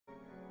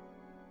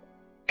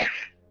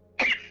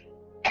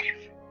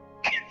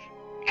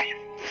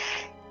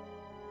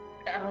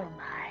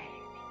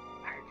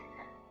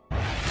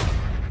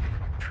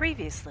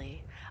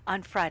Previously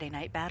on Friday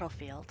Night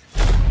Battlefield.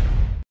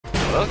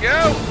 Let's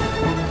go!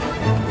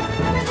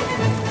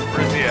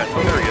 Where's he at?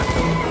 Oh, there he is.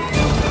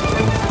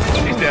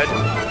 He's dead.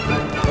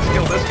 Let's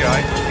kill this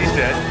guy. He's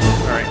dead.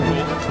 Alright,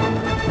 cool.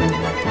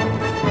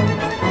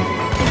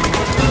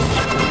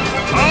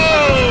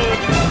 Oh!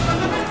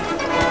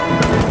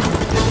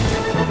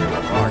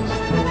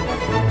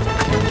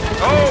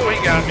 Oh, he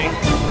got me.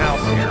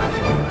 House here.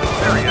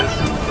 There he is.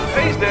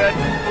 He's dead.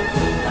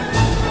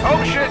 Oh,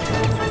 shit!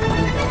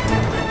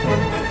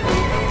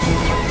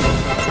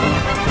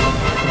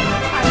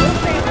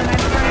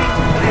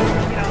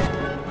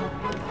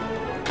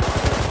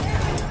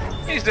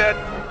 He's dead.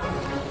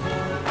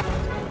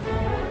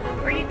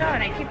 Where are you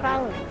going? I keep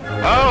following.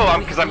 Oh,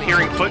 because I'm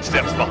hearing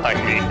footsteps behind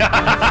me.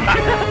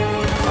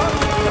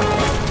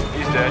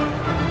 He's dead.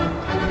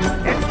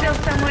 There's still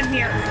someone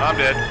here. I'm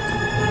dead.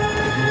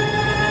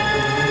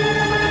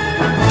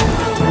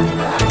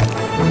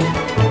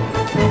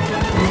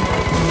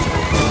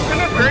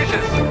 Goodness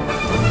gracious.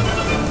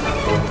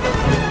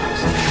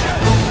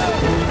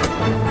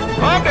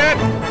 I'm dead.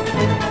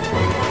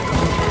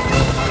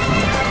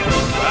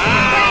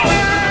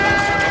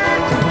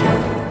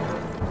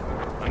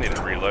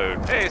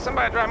 Hey,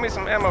 somebody drop me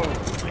some ammo.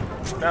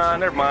 Nah,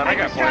 never mind. I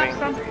got plenty.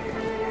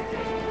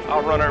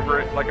 I'll run over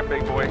it like a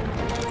big boy.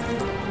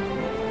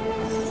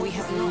 We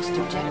have lost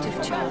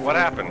objective Charlie. What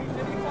happened?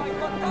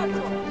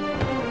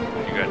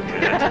 You got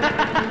dead.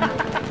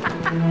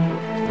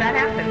 That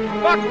happened.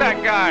 Fuck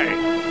that guy!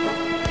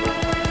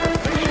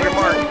 Make sure you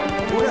mark.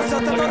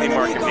 Look at me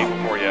marking people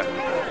for you.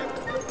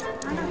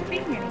 I'm not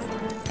seeing anyone.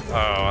 Oh, I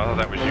thought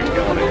that was you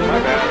killing it. My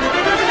bad.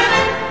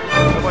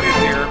 Nobody's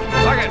here.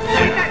 Suck it! I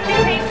got two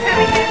things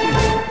coming in.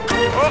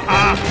 Oh,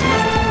 ah!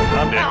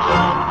 I'm dead.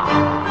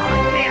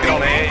 Damn. Get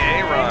on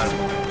AA run.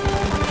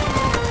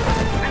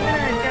 I'm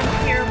gonna jump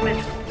here with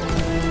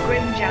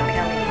Grim Joe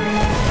Kelly.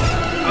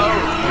 Oh,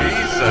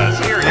 Jesus.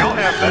 Here, y'all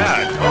have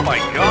that. Oh, my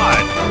God.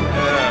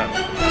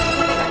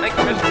 Thank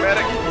you, Mr.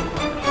 Medic.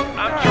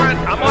 I'm trying.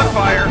 I'm on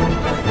fire.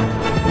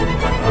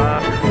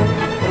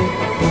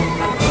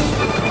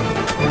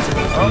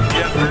 Oh,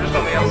 yeah, they're just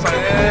on the outside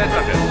edge.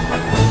 I'm dead.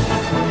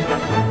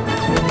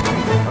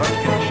 I'm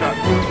getting shot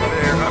over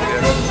there. I'm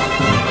dead.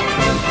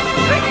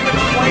 Thank you,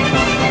 Mr. White.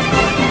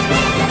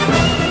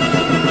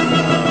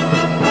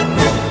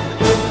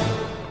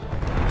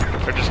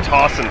 They're just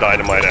tossing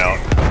dynamite out.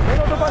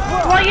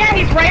 Well, yeah,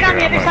 he's right on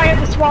the other side of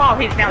this wall.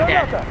 He's now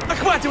dead.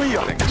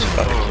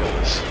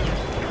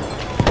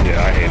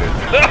 Yeah, I hate it.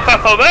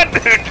 Oh, that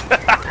dude!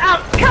 Oh,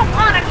 come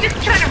on, I'm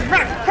just trying to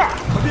run across.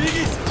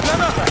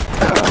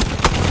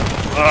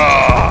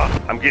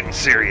 Oh, I'm getting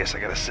serious. I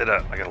gotta sit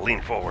up. I gotta lean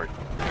forward.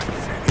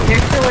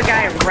 There's still a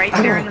guy right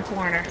there in the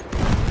corner.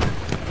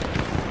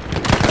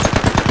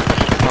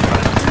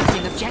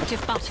 Losing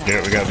objective butter.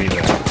 Yeah, we gotta beat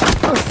that.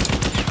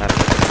 I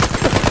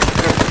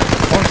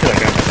want to feel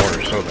like I'm the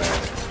border so bad.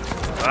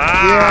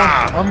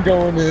 Ah! Yeah, I'm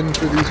going in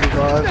for these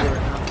revives right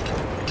now.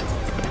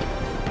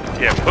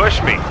 Yeah,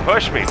 push me,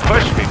 push me,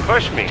 push me,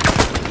 push me,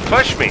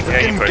 push me. Yeah,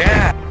 you push me.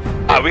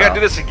 We gotta do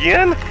this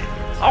again?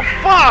 Oh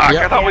fuck!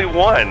 Yep. I thought we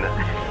won.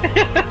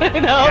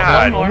 No,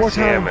 God one more.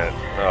 damn it!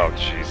 Oh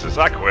Jesus!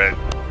 I quit.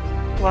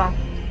 Well,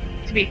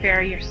 to be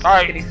fair, you're still All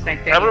right, getting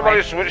sniped everybody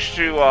anyway. switch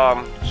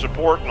to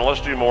support and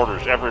let's do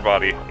mortars.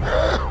 Everybody.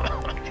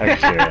 Heck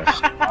yeah.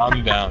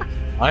 I'm down.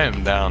 I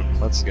am down.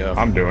 Let's go.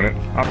 I'm doing it.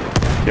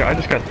 Yeah, I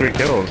just got 3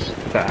 kills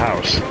at that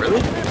house.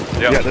 Really?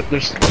 Yep. Yeah,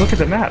 there's. Look at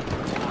the map.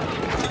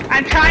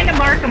 I'm trying to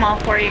mark them all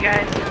for you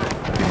guys.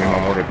 Give me my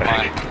mortar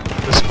back.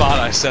 The spot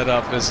I set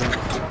up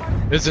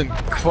isn't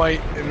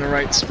quite in the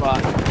right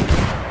spot.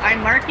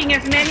 I'm marking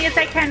as many as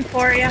I can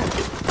for you.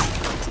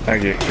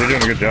 Thank you. You're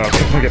doing a good job.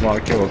 I'm getting a lot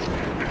of kills.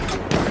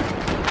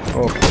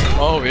 Oh.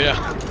 Oh yeah.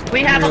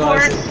 We have a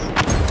horse.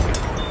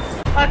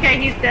 Okay,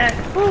 he's dead.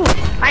 Ooh,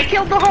 I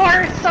killed the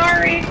horse.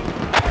 Sorry.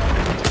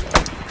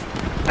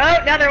 Oh,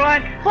 another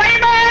one.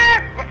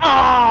 Flamer!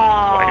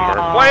 Oh.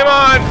 Flame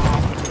on!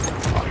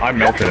 I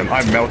melted him.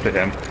 I melted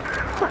him.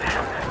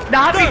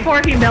 Not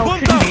before he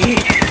melted me.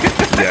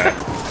 Yeah.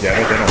 Yeah,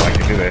 they don't like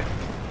it, do they?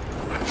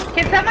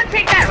 Can someone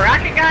take that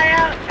rocket guy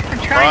out? I'm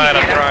trying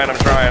to get him. I'm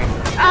trying.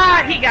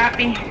 Ah, he got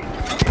me.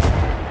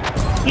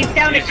 He's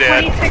down He's to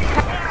dead. 26.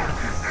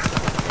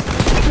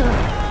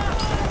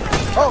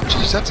 Oh,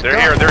 jeez, that's a They're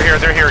gun. here, they're here,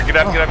 they're here. Get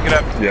up, get up, get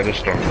up. Yeah, they're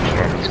strong.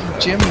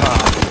 Jim,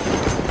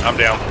 I'm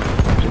down.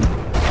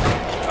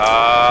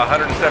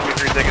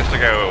 173 tickets to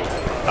go.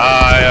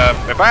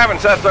 If I haven't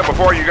said so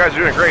before, you guys are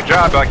doing a great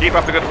job. Keep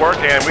up the good work,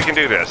 and we can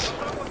do this.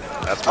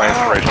 That's my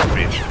inspirational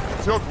speech.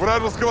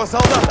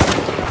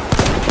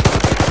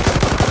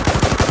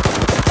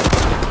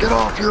 get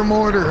off your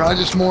mortar. I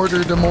just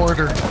mortared a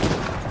mortar.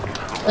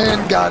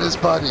 And got his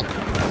buddy.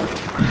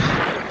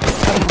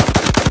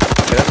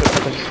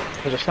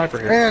 There's a sniper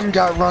here. And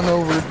got run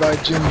over by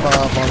Jim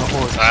Bob on a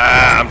horse.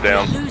 Ah, I'm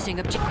down. Losing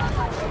objective.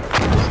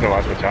 There's no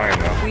last battalion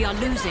now. We are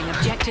losing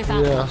objective Yeah.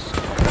 apples.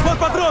 Вот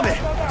патроны!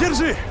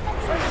 Держи!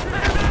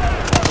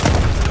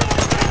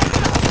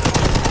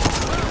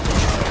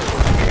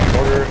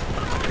 Mortar.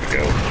 There we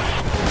go.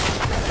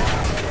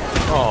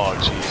 Oh,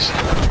 jeez.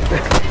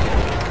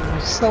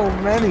 There's so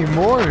many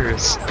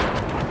mortars.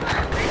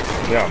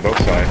 Yeah, on both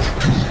sides.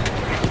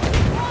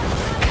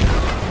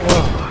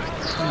 Oh,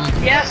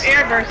 Yep,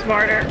 airburst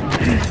mortar.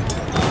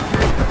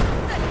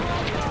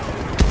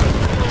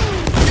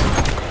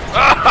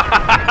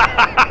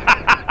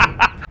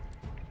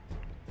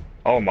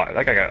 Oh my,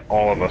 that guy got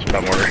all of us with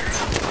that mortar.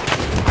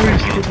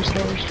 Where's the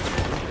superstars?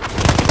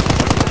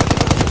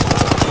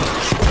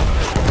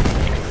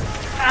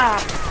 Oh,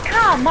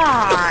 come on!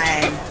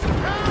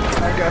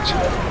 I got you.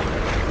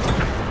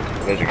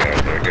 Those are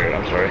guys that are good,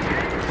 I'm sorry.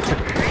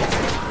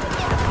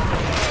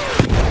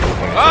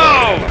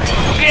 Oh,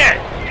 shit!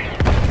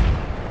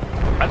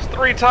 That's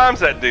 3 times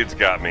that dude's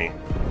got me.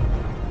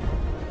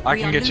 I We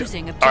can are get you.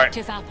 losing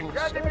objective apples.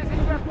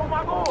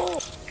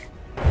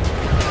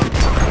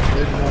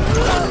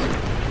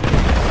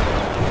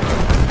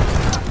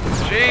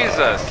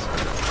 Jesus.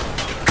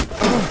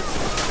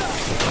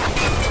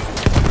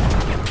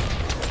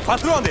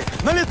 Патроны,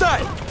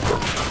 налетай!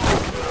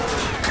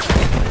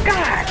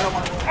 God!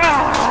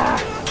 Ah!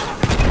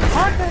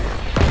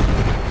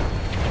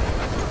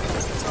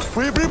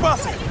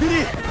 Боеприпасы,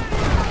 бери!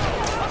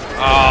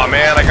 Oh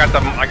man, I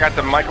got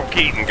the Michael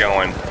Keaton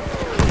going.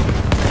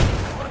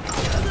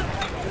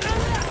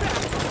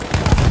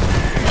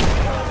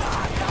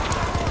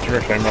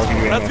 Sure, Sam, I'll give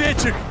you ammo.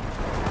 Разведчик!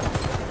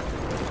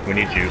 We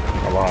need you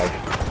alive.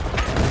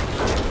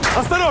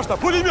 Осторожно,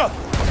 пулемет!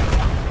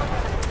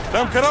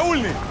 Там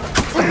караульный!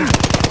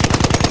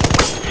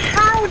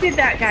 How did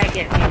that guy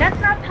get me? That's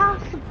not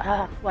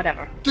possible.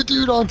 Whatever. The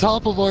dude on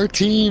top of our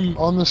team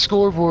on the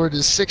scoreboard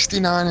is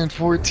 69 and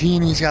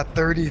 14. He's got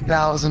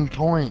 30,000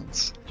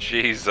 points.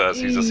 Jesus,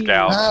 he's a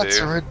scout That's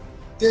too.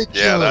 ridiculous.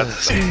 Yeah,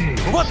 that's.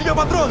 Вот тебе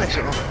патроны!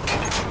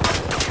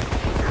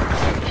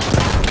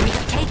 We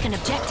have taken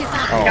objective Oh,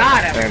 apples.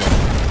 Got him. damn it.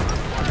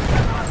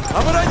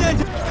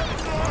 Обороняйте!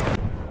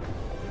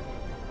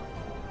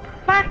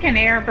 Fucking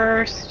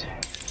airburst.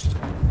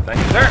 Thank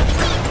you, sir.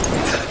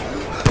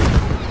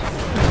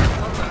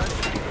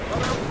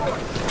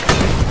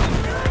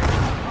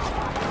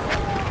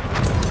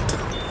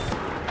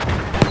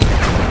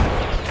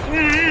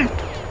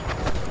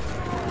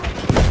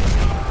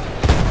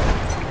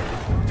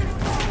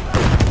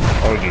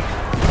 Oh, geez.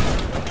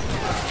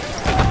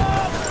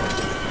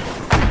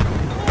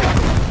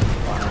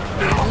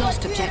 We have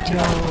lost objective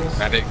apples.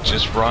 Medic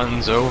just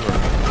runs over.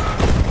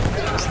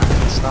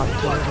 Stop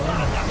doing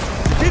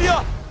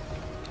Вперед!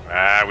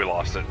 Ah, we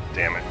lost it.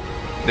 Damn it.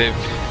 They've.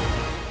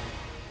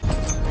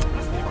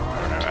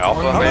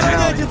 Alpha, maybe.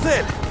 Обороняйте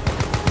цель!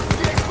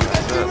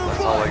 That's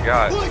all I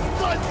got.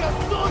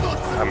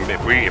 I mean,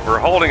 if we're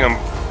holding them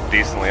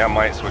decently, I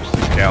might switch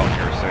to scout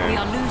here We soon.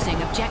 are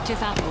losing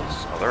objective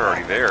apples. Oh, they're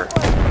already there.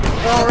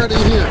 We're already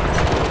here.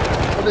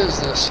 What is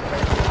this? No.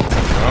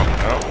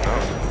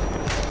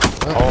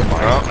 Oh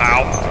my Ow.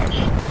 gosh.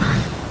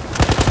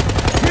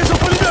 Вижу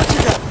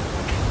пулеметчика!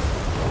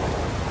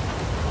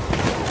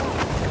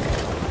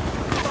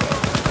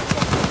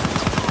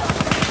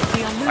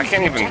 We are losing I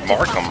can't even objective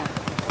mark 'em. butter.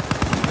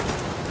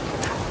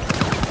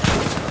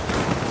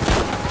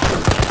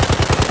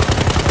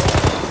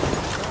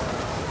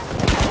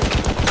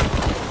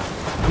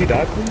 Can you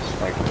die,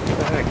 please? Like, what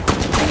the heck?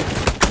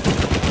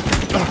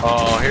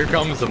 Oh, here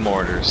comes the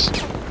mortars.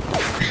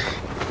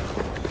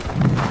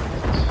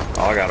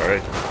 Oh, I got it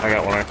right. I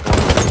got one.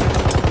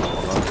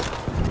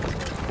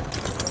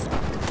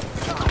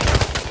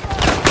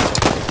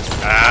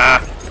 Ah.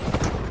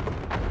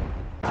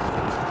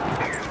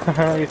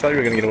 You thought you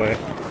were gonna get away.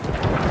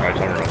 Alright,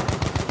 time to run.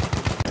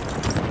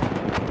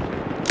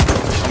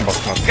 I'm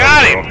busting my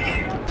Got skull, him!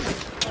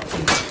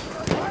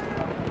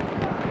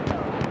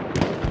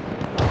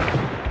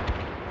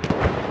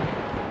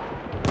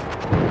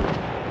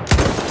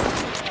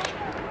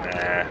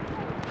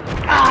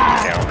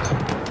 Count.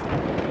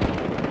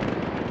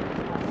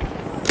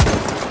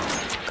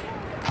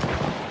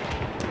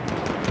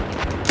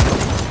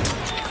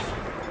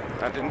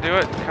 That didn't do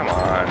it? Come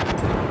on.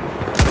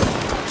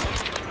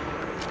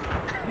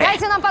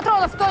 Дайте нам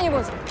патронов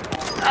кто-нибудь!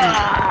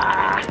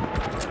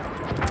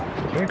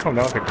 Can you calm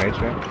down with your grenades,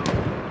 man?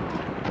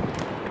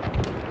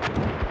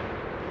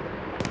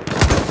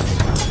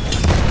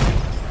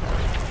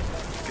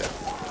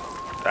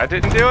 That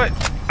didn't do it?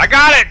 I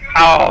got it!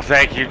 Oh,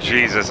 thank you,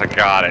 Jesus, I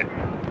got it.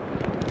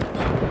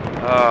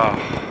 Oh.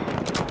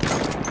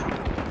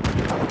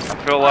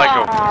 I feel like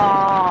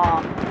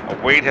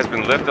a weight has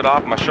been lifted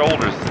off my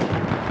shoulders.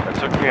 That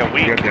took me a You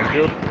week. got the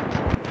infield?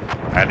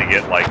 I had to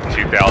get like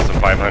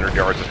 2,500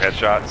 yards of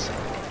headshots.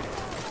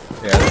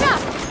 Yeah,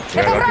 that's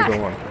a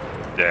good one.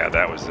 Yeah,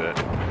 that was it.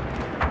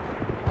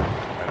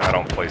 And I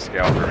don't play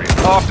scout very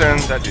often.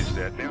 That dude's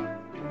dead now.